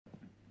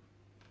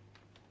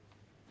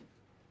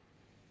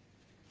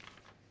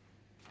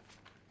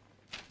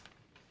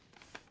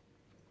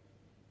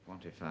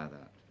quantify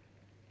that.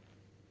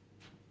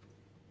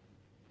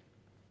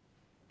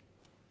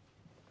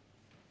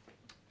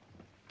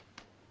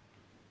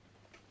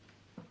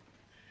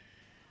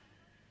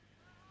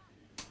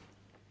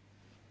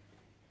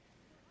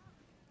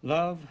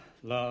 Love,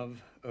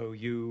 love, oh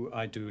you,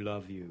 I do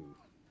love you.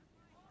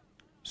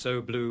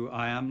 So blue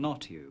I am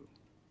not you.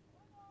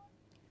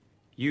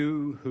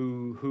 You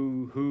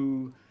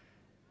who,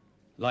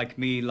 like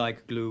me,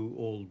 like glue,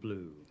 all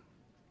blue.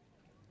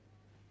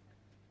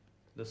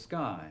 The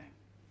sky,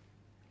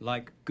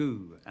 like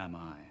goo am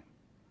I.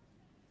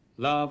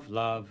 Love,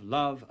 love,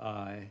 love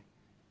I.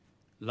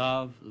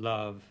 Love,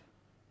 love,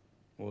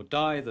 or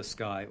dye the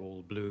sky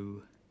all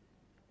blue,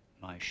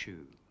 my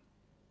shoe.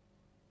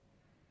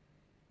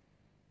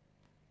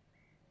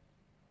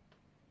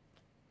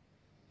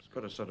 It's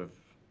got a sort of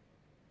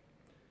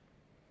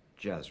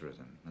jazz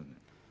rhythm, hasn't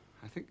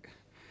it?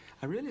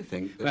 I really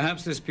think that...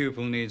 Perhaps this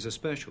pupil needs a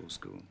special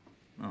school.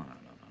 No.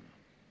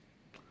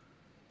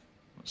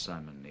 What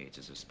Simon needs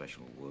is a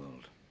special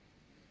world.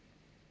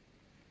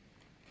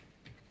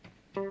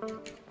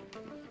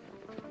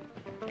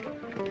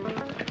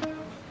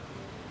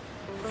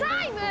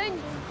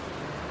 Simon!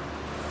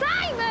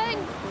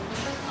 Simon!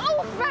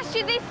 Oh, thrash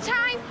you this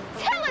time!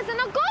 Tell us and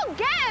I'll go and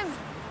get him!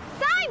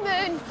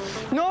 Simon!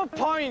 No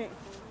point!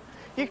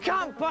 You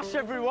can't bash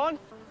everyone.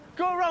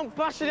 Go around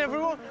bashing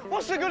everyone.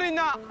 What's the good in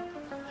that?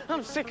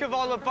 I'm sick of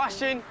all the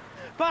bashing.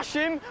 Bash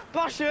him,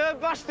 bash her,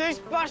 bash this,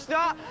 bash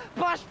that,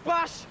 bash,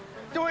 bash.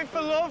 Do it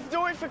for love,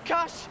 do it for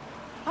cash.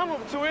 I'm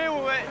up to here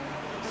with it.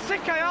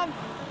 Sick I am.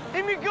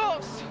 In me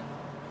guts.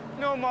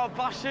 No more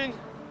bashing.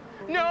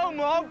 No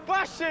more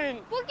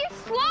bashing. Will you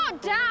slow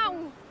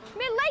down?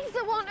 My legs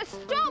are want to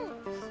stump.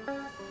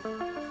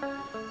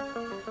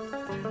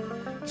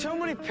 Too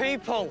many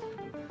people.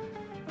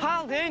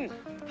 Piled in,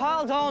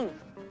 piled on.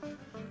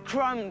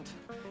 Crammed,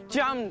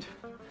 jammed.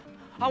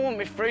 I want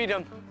me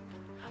freedom.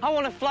 I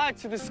want to fly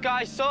to the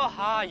sky so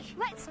high.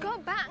 Let's go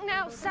back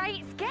now, say.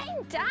 It's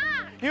getting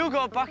dark. You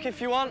go back if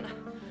you want.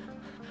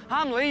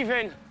 I'm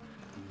leaving.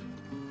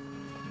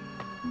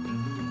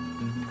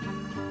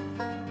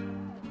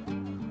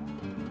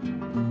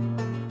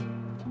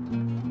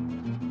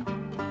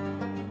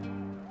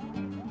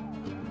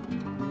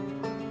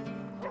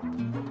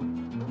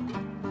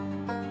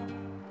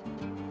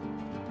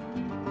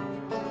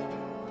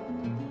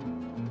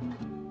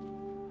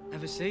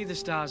 Ever see the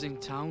stars in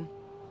town?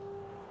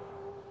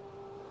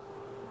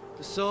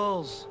 The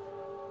souls,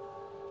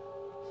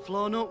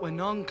 flown up where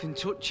none can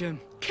touch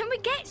them. Can we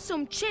get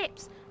some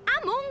chips?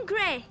 I'm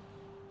hungry.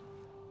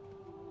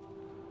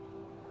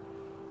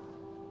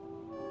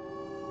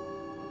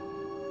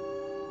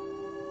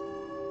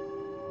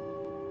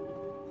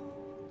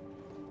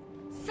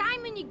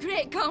 Simon, you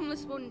great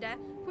harmless wonder.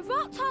 We've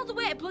walked all the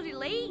way to bloody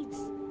Leeds.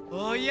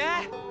 Oh,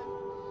 yeah?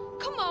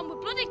 Come on, we're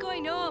bloody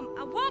going home.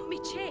 I want me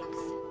chips.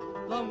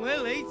 Long way,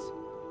 Leeds.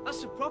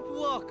 That's a proper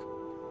walk.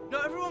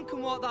 Not everyone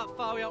can walk that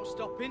far without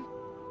stopping.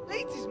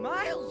 Leeds is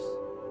miles.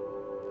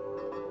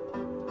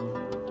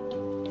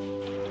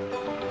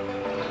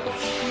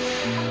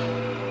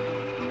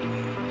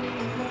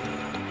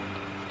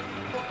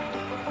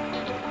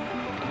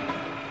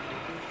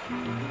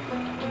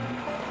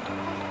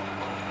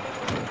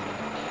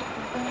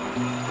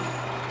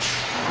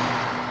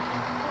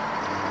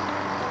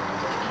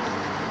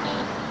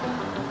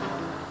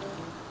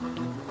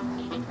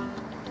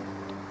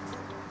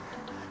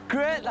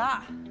 Great,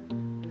 that.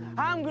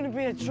 I'm going to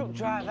be a truck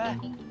driver.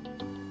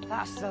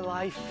 That's the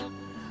life.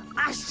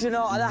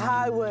 Astronaut of the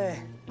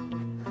highway.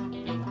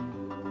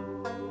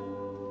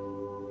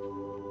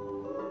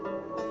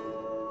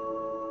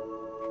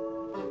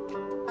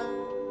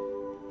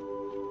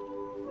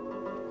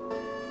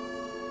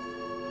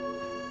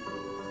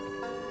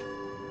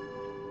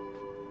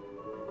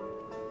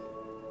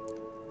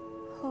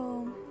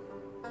 Home.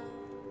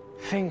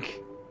 Think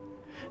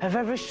of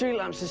every street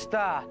lamp's a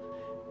star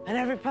and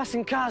every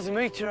passing car's a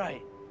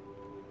meteorite.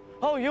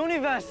 Oh,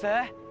 universe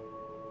there.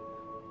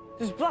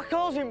 There's black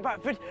holes in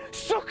Bradford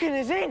sucking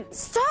us in.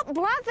 Stop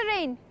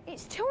blathering.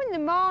 It's 2 in the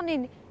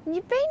morning and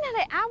you've been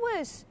at it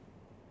hours.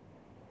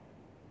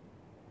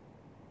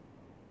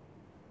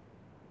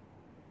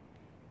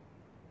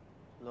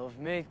 Love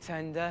me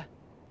tender,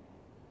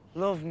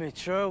 love me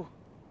true.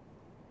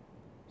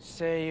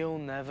 Say you'll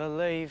never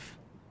leave.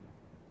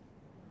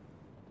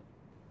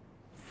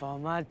 For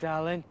my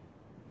darling,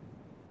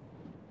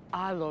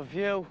 I love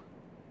you,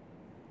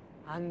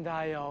 and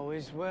I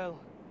always will.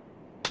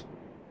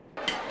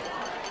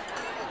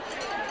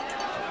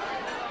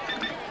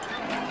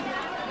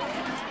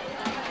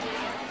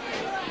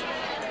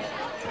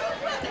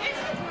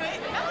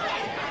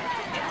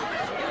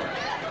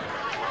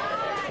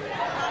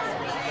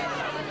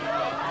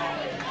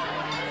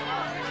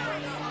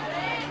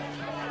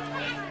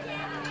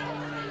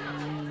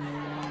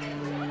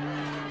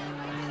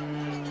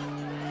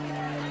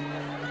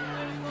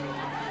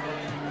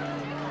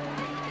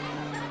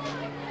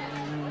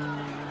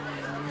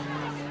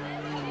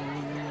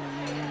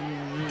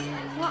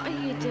 What are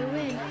you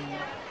doing?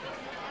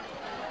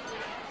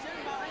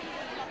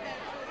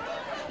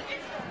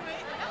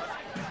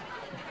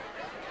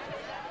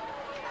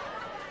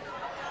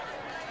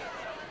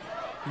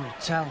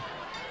 Tell.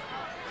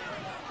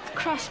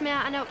 Cross me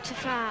out and hope to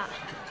fart.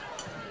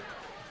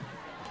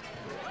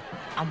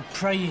 I'm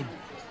praying.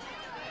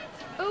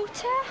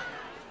 Uta?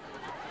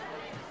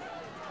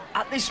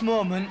 At this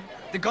moment,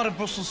 the god of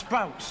Brussels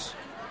sprouts.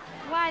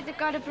 Why the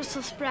god of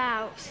Brussels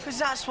sprouts? Because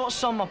that's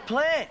what's on my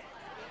plate.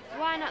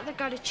 Why not the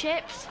god of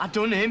chips? I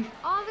done him.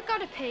 Or the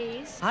god of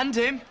peas? And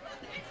him.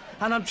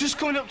 And I'm just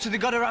coming up to the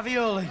god of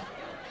ravioli.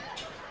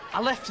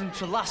 I left him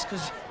to last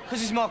because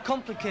he's more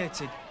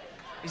complicated.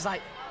 He's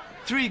like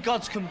 3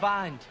 gods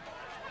combined.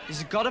 He's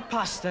the god of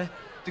pasta,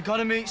 the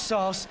god of meat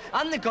sauce,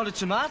 and the god of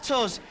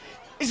tomatoes.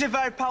 He's a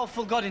very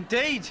powerful god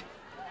indeed.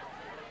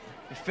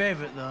 My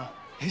favourite, though,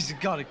 is the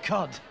god of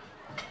cod.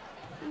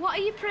 What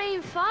are you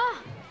praying for?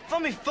 For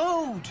me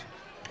food.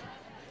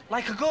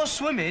 Like I go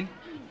swimming,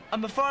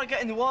 and before I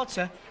get in the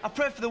water, I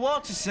pray for the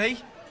water, see?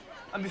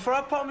 And before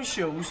I put on my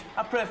shoes,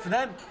 I pray for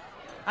them.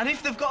 And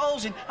if they've got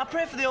holes in, I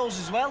pray for the holes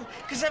as well,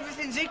 because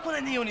everything's equal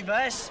in the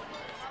universe.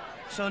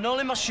 So an hole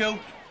in my shoe,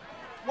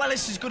 well,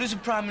 it's as good as a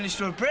Prime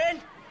Minister of Britain.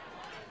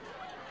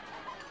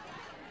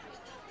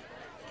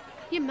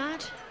 You're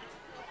mad.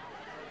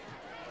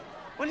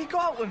 Will you go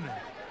out with me?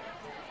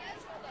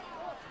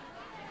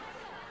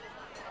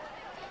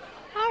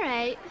 All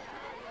right.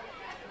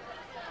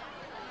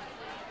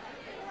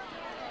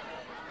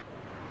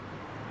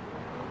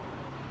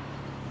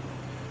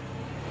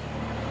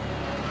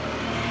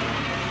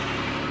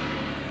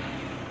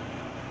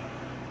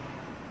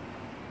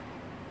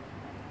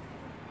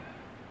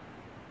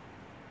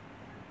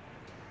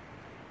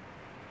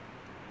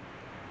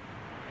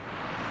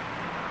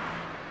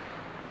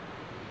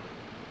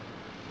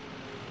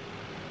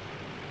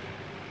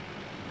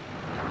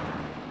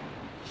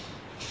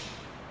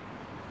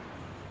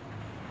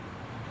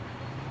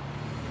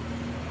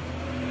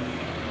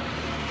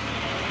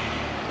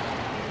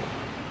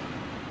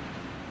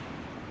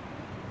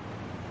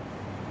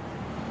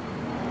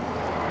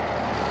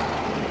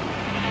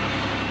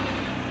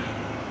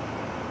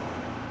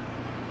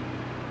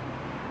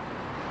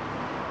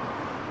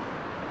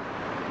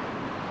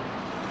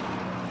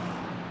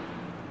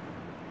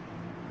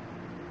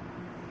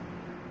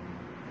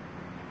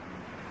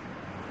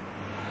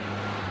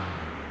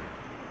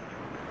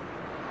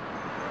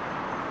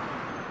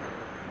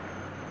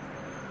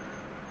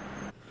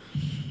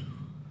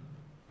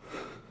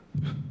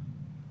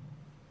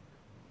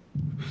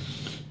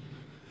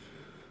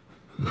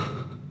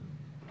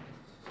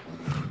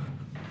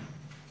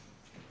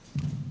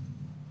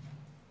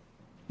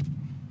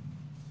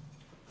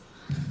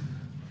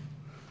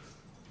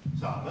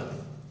 Simon?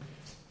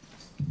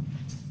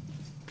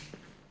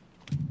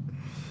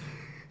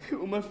 It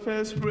was my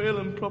first real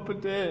and proper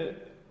date.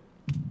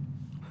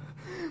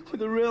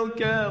 With a real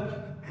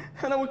girl.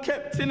 And I was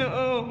kept in at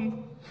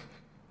home.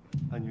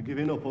 And you're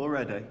giving up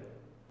already?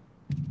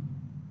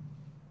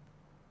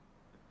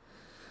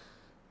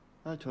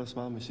 I told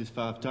my missus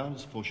 5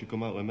 times before she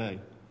come out with me.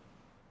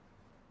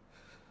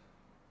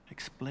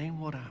 Explain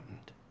what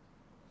happened.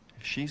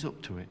 If she's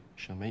up to it,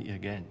 she'll meet you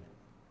again.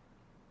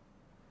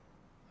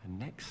 And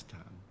next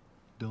time,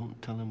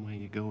 don't tell them where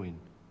you're going.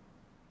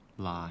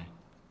 Lie.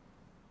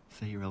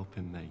 Say you're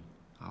helping me.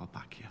 I'll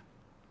back you.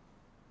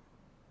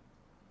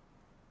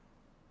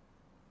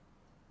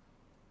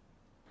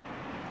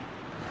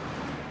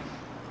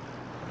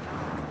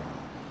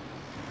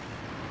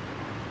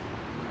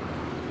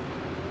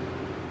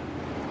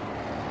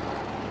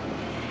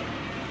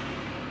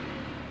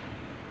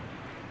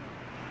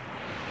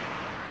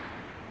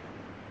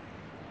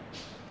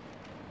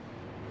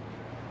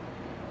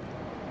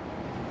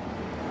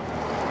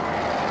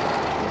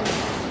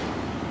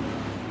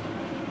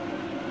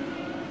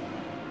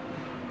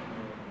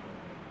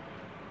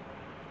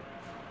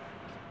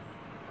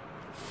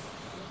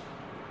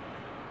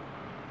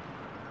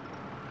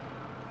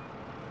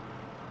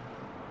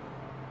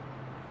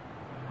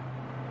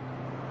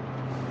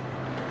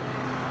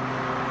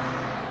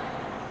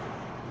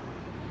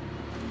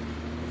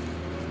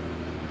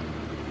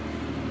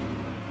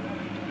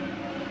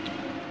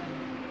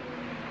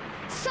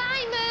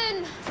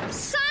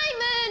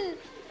 Simon!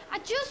 I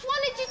just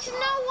wanted you to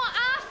know what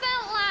I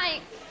felt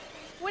like.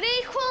 We're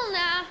equal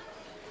now.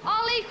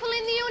 All equal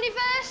in the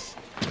universe.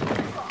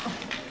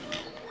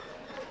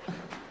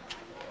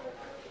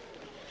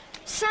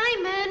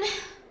 Simon,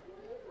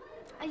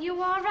 are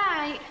you all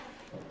right?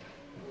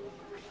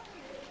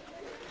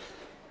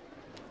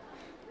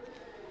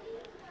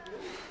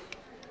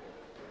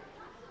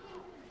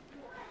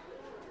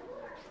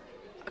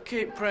 I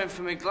keep praying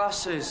for my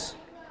glasses,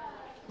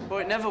 but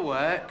it never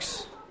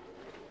works.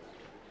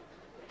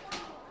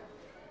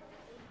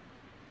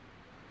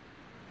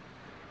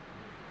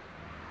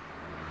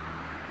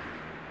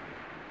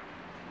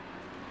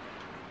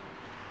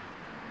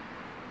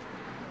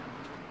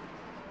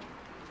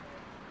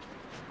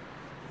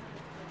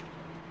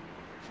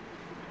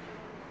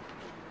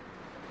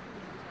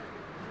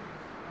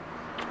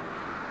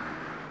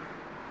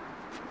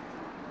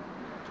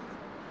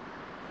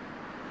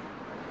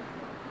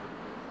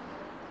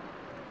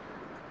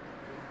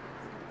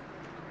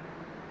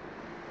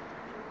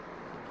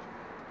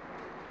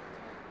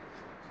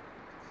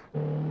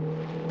 Did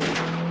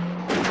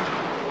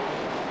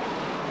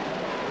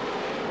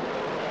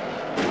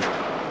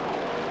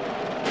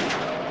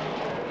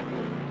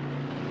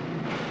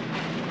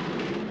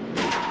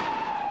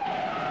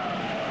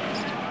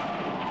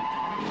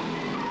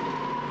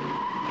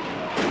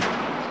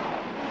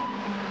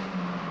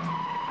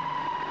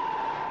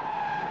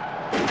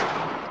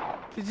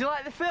you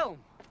like the film?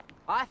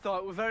 I thought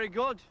it was very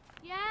good.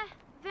 Yeah,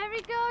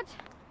 very good.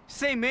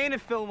 See me in a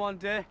film one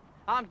day.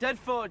 I'm dead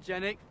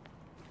photogenic.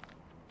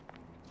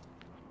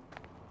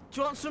 Do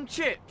you want some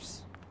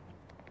chips?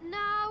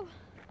 No.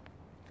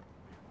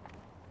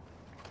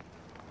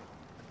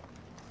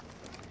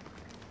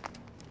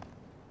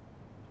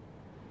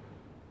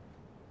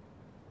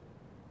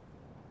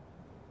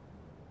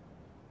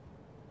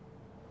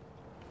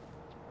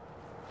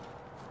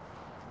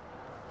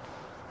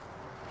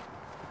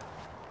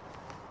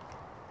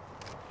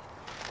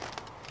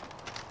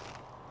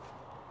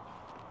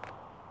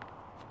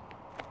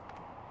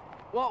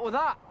 What was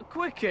that? A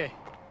quickie?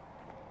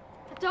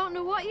 I don't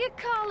know what you'd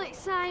call it,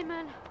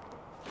 Simon.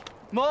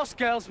 Most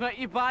girls make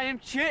you buy them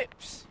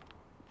chips.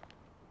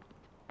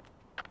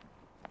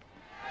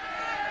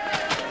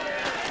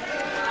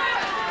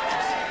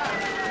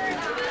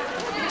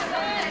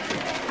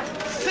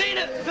 Seen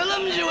it,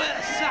 films you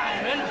were,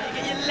 Simon.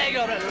 You get your leg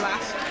on at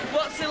last.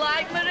 What's he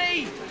like,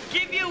 Marie?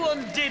 Give you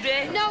one, did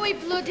he? No, he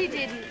bloody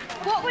didn't.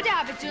 What would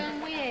I be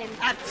doing with him?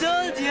 I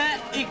told you,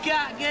 he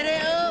can't get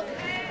it up.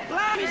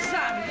 Blimey,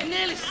 Simon, you're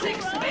nearly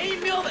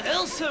 16. Be over the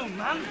hill soon,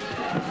 man.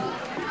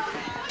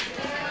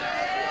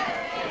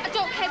 I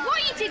don't care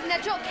what you did and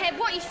I don't care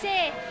what you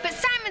say, but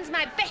Simon's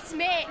my best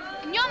mate,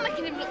 and you're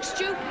making him look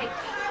stupid.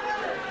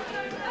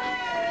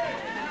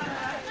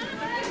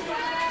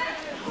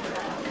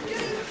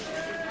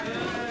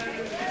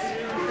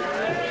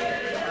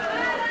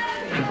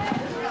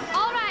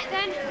 All right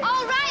then,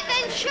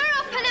 shut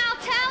up and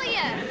I'll tell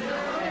you.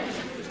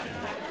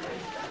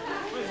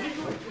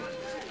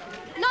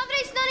 Not that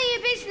it's none of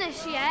your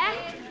business, yeah?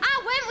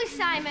 I went with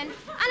Simon,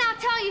 and I'll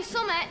tell you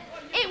something,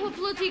 it was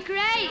bloody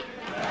great.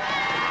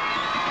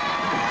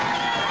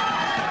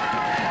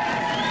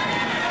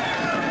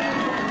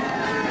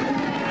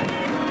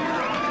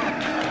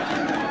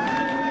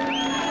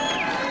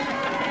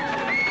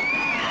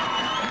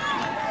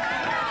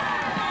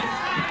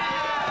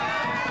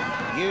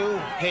 You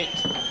hit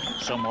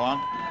someone,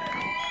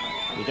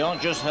 you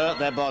don't just hurt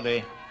their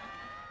body,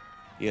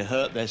 you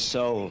hurt their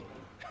soul.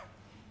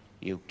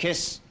 You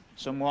kiss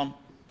someone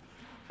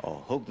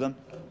or hug them,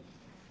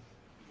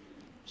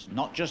 it's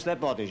not just their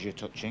bodies you're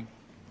touching,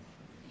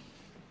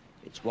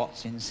 it's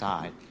what's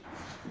inside.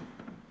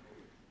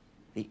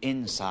 The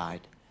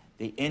inside,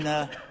 the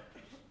inner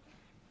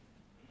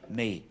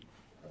me.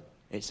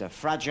 It's a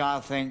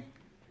fragile thing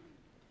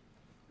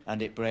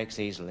and it breaks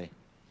easily.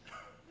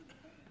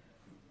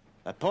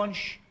 A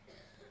punch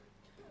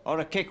or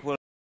a kick will